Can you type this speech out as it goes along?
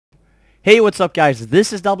Hey, what's up guys,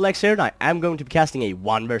 this is XX here and I am going to be casting a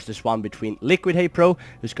 1 versus 1 between LiquidHayprO,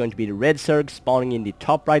 who's going to be the red Zerg spawning in the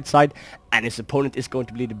top right side, and his opponent is going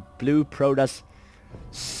to be the blue Protoss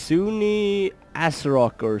sunyazeroch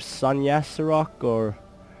or sunyazeroch or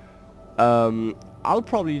I'll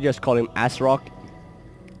probably just call him Azeroch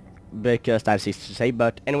because that's easy to say,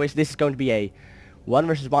 but anyways, this is going to be a 1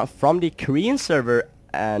 versus 1 from the Korean server,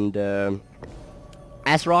 and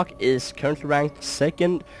Azeroch is currently ranked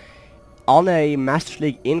 2nd on a Masters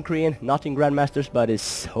League in Korean, not in Grandmasters, but it's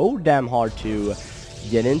so damn hard to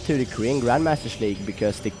get into the Korean Grandmasters League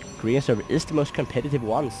because the Korean server is the most competitive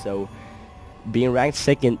one, so being ranked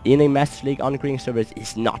 2nd in a Masters League on the Korean server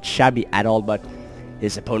is not shabby at all. But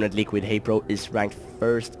his opponent LiquidHayprO is ranked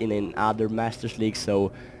 1st in another Masters League,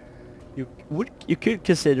 so you could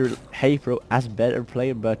consider HayprO as a better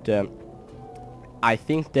player, but I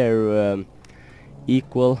think they're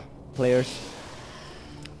equal players.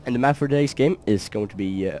 And the map for today's game is going to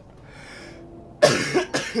be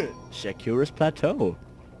Shakuras Plateau.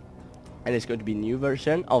 And it's going to be a new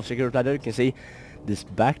version of Shakuras Plateau. You can see these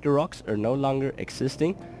back rocks are no longer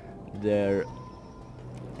existing. Their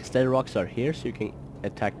steady rocks are here, so you can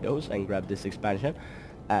attack those and grab this expansion.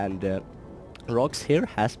 And rocks here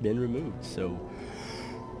has been removed, so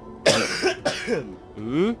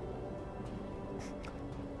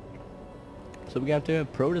So we're going to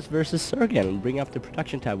have Protoss versus Zerg and bring up the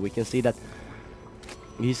production tab. We can see that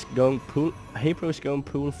he's going pool. HayprO is going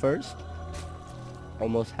pool first,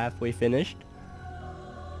 almost halfway finished.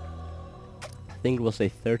 I think it was a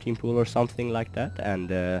 13 pool or something like that, and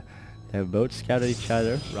they have both scouted each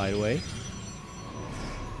other right away.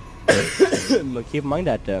 But keep in mind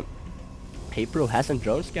that HayprO hasn't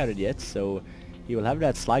drone scouted yet, so he will have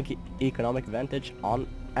that slight economic advantage on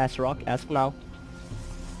Azeroch as of now.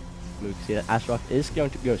 We can see that Azeroch is going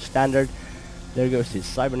to go standard. There goes his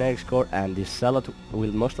cybernetics core, and the zealot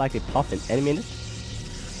will most likely pop in any minute.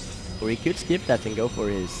 Or he could skip that and go for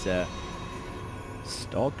his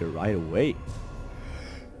stalker right away.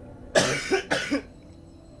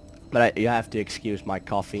 But you have to excuse my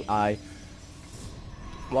coughing. I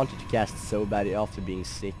wanted to cast so bad after being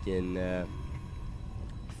sick in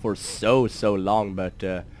for so long, but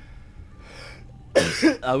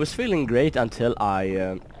I was feeling great until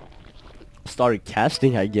I started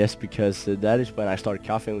casting, I guess, because that is when I started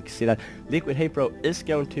coughing. We can see that LiquidHayprO is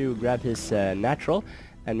going to grab his natural,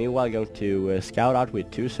 and meanwhile going to scout out with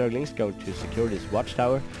 2 Zerglings, going to secure this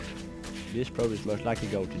watchtower. This probe is most likely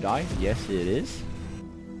going to die. Yes, it is.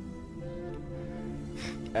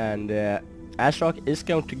 And Azeroch is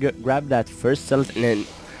going to grab that first zealot, and then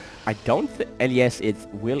I don't think, and yes, it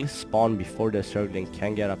will spawn before the Zergling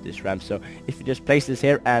can get up this ramp. So if you just place this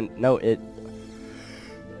here, and no, it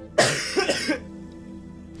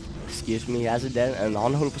excuse me, has it then an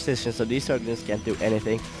on-hold position, so these Zerglings can't do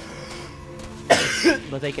anything.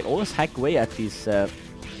 But they can always hack away at these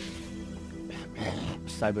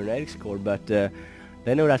cybernetics core, but they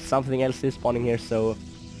know that something else is spawning here, so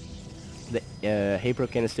the HayprO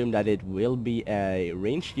can assume that it will be a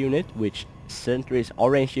ranged unit, which sentries are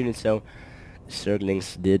ranged units, so the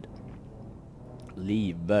Zerglings did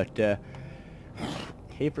leave. But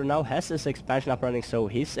HayprO now has this expansion up running, so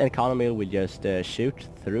his economy will just shoot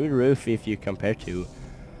through the roof if you compare to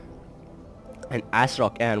an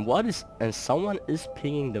Azeroch. And someone is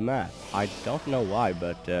pinging the map. I don't know why,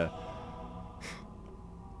 but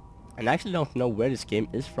and I actually don't know where this game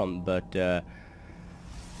is from, but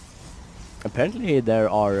apparently there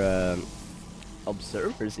are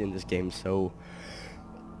observers in this game, so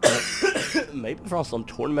maybe from some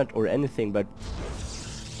tournament or anything, but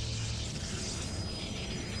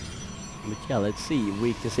yeah, let's see.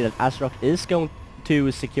 We can see that Azeroch is going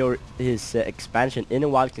to secure his expansion in a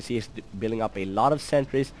while. You can see he's building up a lot of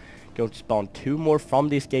sentries, going to spawn 2 more from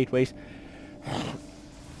these gateways.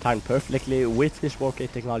 Timed perfectly with his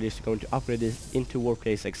warplate technology. Is going to upgrade this into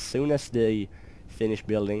warplates as soon as they finish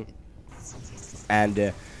building,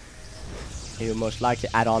 and he will most likely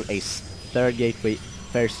add on a 3rd gateway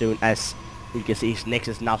very soon. As you can see, his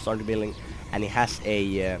Nexus now started building, and he has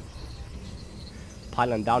a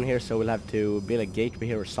pylon down here, so we'll have to build a gateway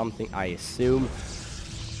here or something, I assume.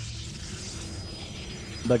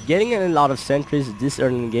 But getting in a lot of sentries this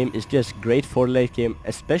early in the game is just great for late game,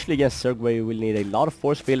 especially against Zerg, where you will need a lot of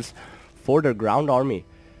force fields for their ground army,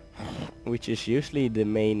 which is usually the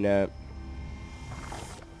main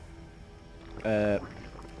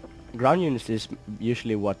ground units is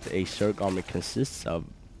usually what a Zerg army consists of,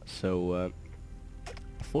 so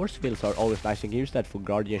force fields are always nice. You can use that for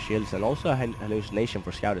guardian shields and also hallucination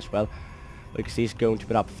for scout as well. But you can see he's going to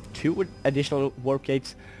put up 2 additional warp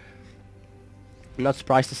gates, Not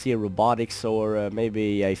surprised to see a robotics or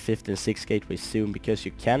maybe a 5th and 6th gateway soon, because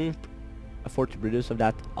you can afford to produce of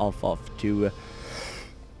that off of 2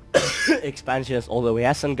 expansions, although he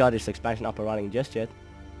hasn't got his expansion up and running just yet.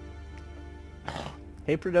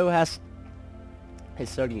 HayprO though has his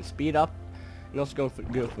surging speed up, and also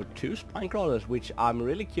going for 2 spine crawlers, which I'm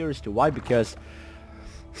really curious to why, because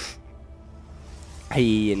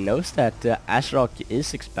he knows that ASRock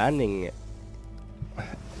is expanding,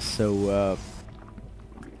 so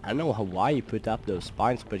I don't know why he put up those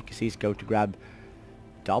spines, but because he's going to grab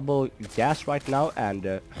double gas right now,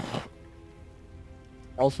 and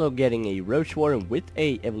also getting a Roach Warren with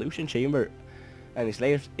a evolution chamber, and his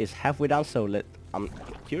layers is halfway down, so I'm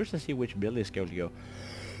curious to see which build is going to go.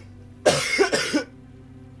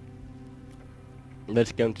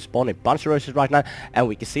 Let's going to spawn a bunch of roaches right now, and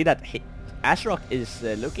we can see that ASRock is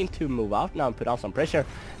looking to move out now and put on some pressure.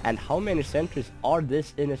 And how many sentries are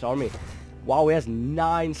this in his army? Wow, he has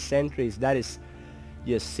 9 sentries. That is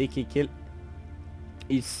just sick. He killed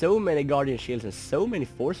so many guardian shields and so many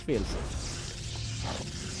force fields.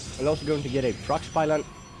 And also going to get a prox pylon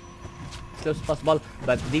as close as possible,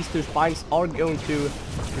 but these 2 spines are going to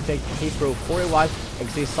protect HayprO for a while, and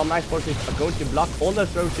see some nice forces are going to block all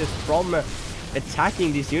those roaches from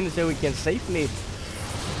attacking these units, so we can safely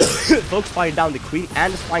focus fire down the queen,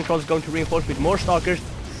 and the spine crawl is going to reinforce with more stalkers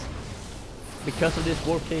because of this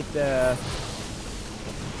warp gate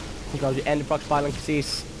technology. And the prox pylon, he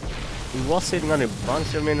was sitting on a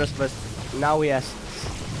bunch of minerals, but now he's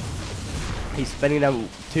spending them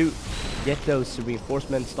to get those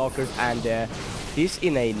reinforcement stalkers, and he's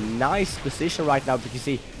in a nice position right now, because you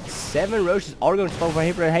see 7 roaches are going to spawn for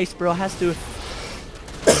HayprO, and HayprO has to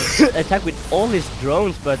attack with all his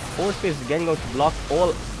drones, but force fields is again going to block all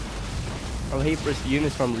of HayprO's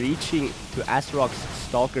units from reaching to ASRock's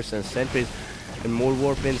stalkers and sentries, and more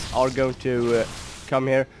warpins are going to come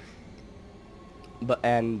here. But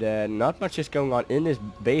not much is going on in his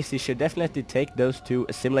base. He should definitely take those 2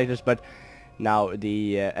 assimilators, but now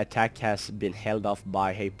the attack has been held off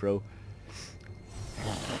by HayprO.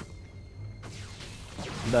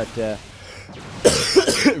 But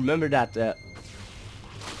remember that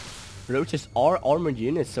roaches are armored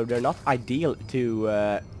units, so they're not ideal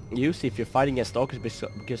to use if you're fighting against stalkers,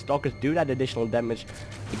 because stalkers do that additional damage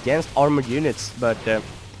against armored units. But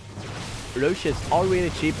roaches are really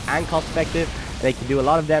cheap and cost effective. They can do a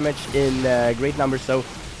lot of damage in great numbers, so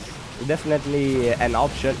definitely an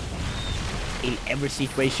option in every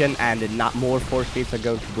situation, and not more force fields are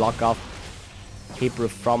going to block off HayprO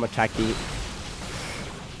from attacking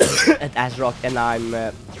at ASRock. And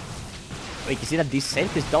you can see that these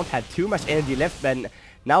sentries don't have too much energy left, but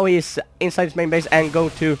now he's inside his main base and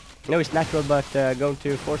going to, no, it's natural, but going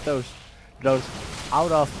to force those drones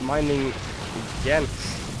out of mining again.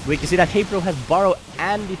 We can see that HayprO has burrow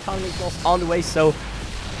and the tunneling claws on the way, so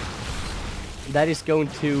that is going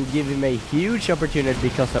to give him a huge opportunity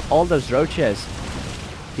because of all those roaches.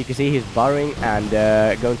 You can see he's burrowing and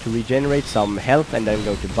going to regenerate some health, and then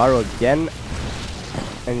going to burrow again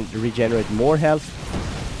and regenerate more health.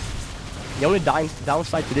 The only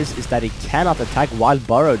downside to this is that he cannot attack while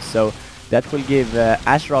burrowed, so that will give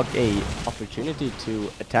ASRock a opportunity to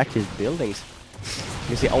attack his buildings.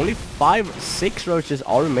 You see only 5-6 roaches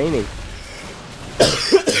are remaining.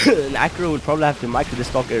 And HayprO will probably have to micro the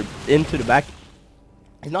stalker into the back.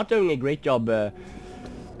 He's not doing a great job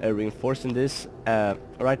reinforcing this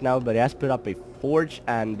right now, but he has put up a forge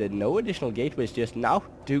and no additional gateways, just now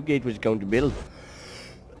 2 gateways going to build.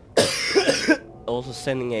 Also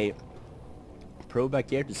sending a pro back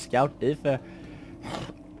here to scout if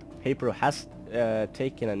HayprO has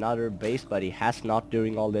taken another base, but he has not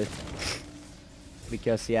during all this,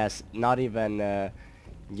 because he has not even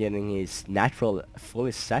getting his natural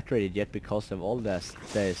fully saturated yet because of all this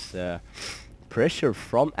pressure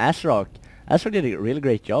from ASRock. ASRock did a really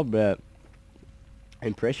great job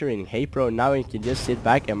in pressuring HayprO. Now he can just sit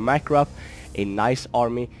back and macro up a nice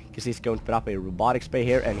army, because he's going to put up a robotics bay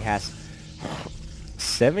here, and he has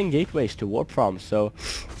 7 gateways to warp from, so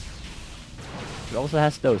he also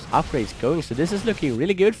has those upgrades going. So this is looking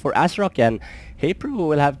really good for ASRock, and HayprO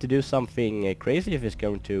will have to do something crazy if he's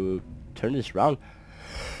going to turn this around.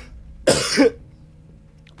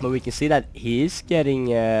 But we can see that he is getting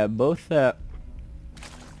both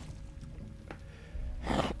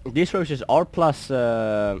these roaches are plus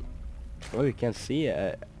well, you can see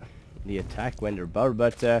the attack when they're burrowed,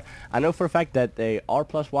 but I know for a fact that they are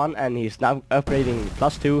 +1, and he's now upgrading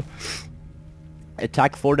 +2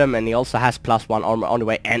 attack for them, and he also has +1 armor on the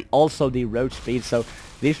way, and also the roach speed. So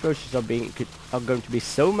these roaches are going to be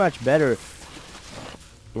so much better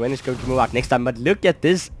when he's going to move out next time. But look at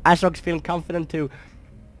this, AsRock's feeling confident to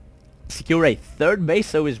secure a third base,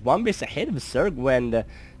 so he's one base ahead of Zerg when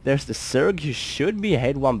there's the Zerg who should be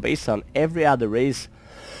ahead one base on every other race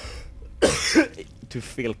to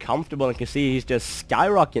feel comfortable. And you can see he's just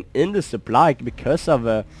skyrocketing in the supply because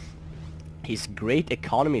of his great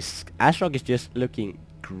economy. AsRock is just looking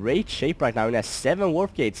great shape right now. He has 7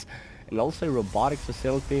 warp gates and also a robotics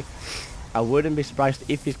facility. I wouldn't be surprised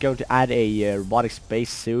if he's going to add a robotics base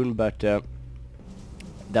soon, but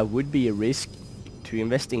that would be a risk to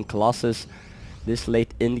invest in Colossus this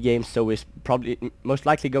late in the game, so he's probably most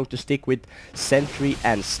likely going to stick with Sentry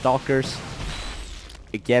and Stalkers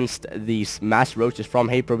against these mass roaches from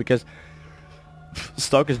HayprO, because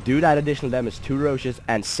Stalkers do that additional damage to roaches,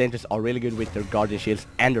 and Sentries are really good with their Guardian Shields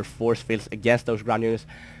and their Force Fields against those ground units.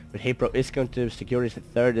 But HayprO is going to secure his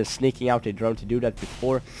third and sneaking out a drone to do that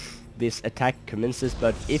before this attack commences.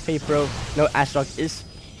 But if AsRock is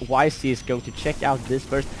wise, he is going to check out this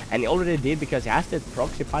first, and he already did because he has the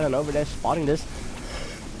proxy pylon over there spotting this.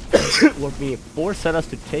 Would be 4 settlers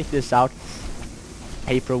to take this out.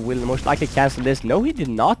 HayprO will most likely cancel this. No, he did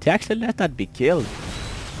not. He actually let that be killed.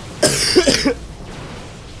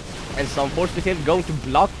 And some force field going to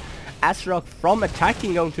block AsRock from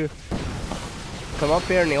attacking, going to come up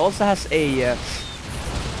here, and he also has a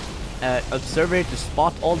observer to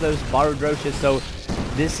spot all those borrowed roaches, so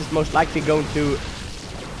this is most likely going to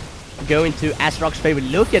go into AsRock's favor.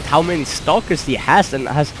 Look at how many stalkers he has, and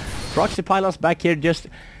has proxy pylons back here just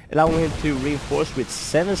allowing him to reinforce with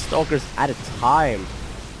 7 stalkers at a time.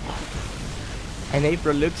 And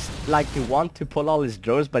HayprO looks like he wants to pull all his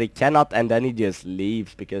drones, but he cannot, and then he just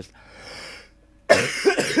leaves because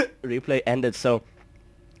replay ended. So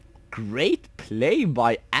great play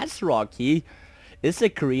by AsRock. He is a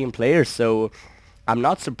Korean player, so I'm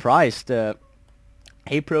not surprised.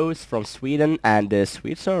 HayprO is from Sweden, and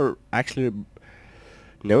Swedes are actually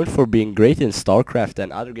known for being great in StarCraft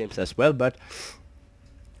and other games as well, but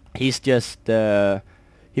he's just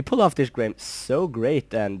he pulled off this game so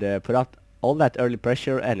great and put out all that early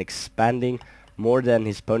pressure and expanding more than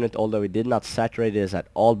his opponent, although he did not saturate this at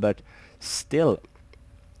all, but still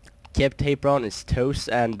kept HayprO on his toes,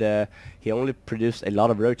 and he only produced a lot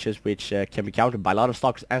of roaches, which can be countered by a lot of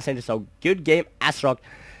stalkers and sentries. So good game, AsRock.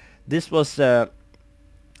 This was for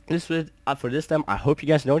this time. I hope you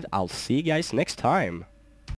guys know it. I'll see you guys next time.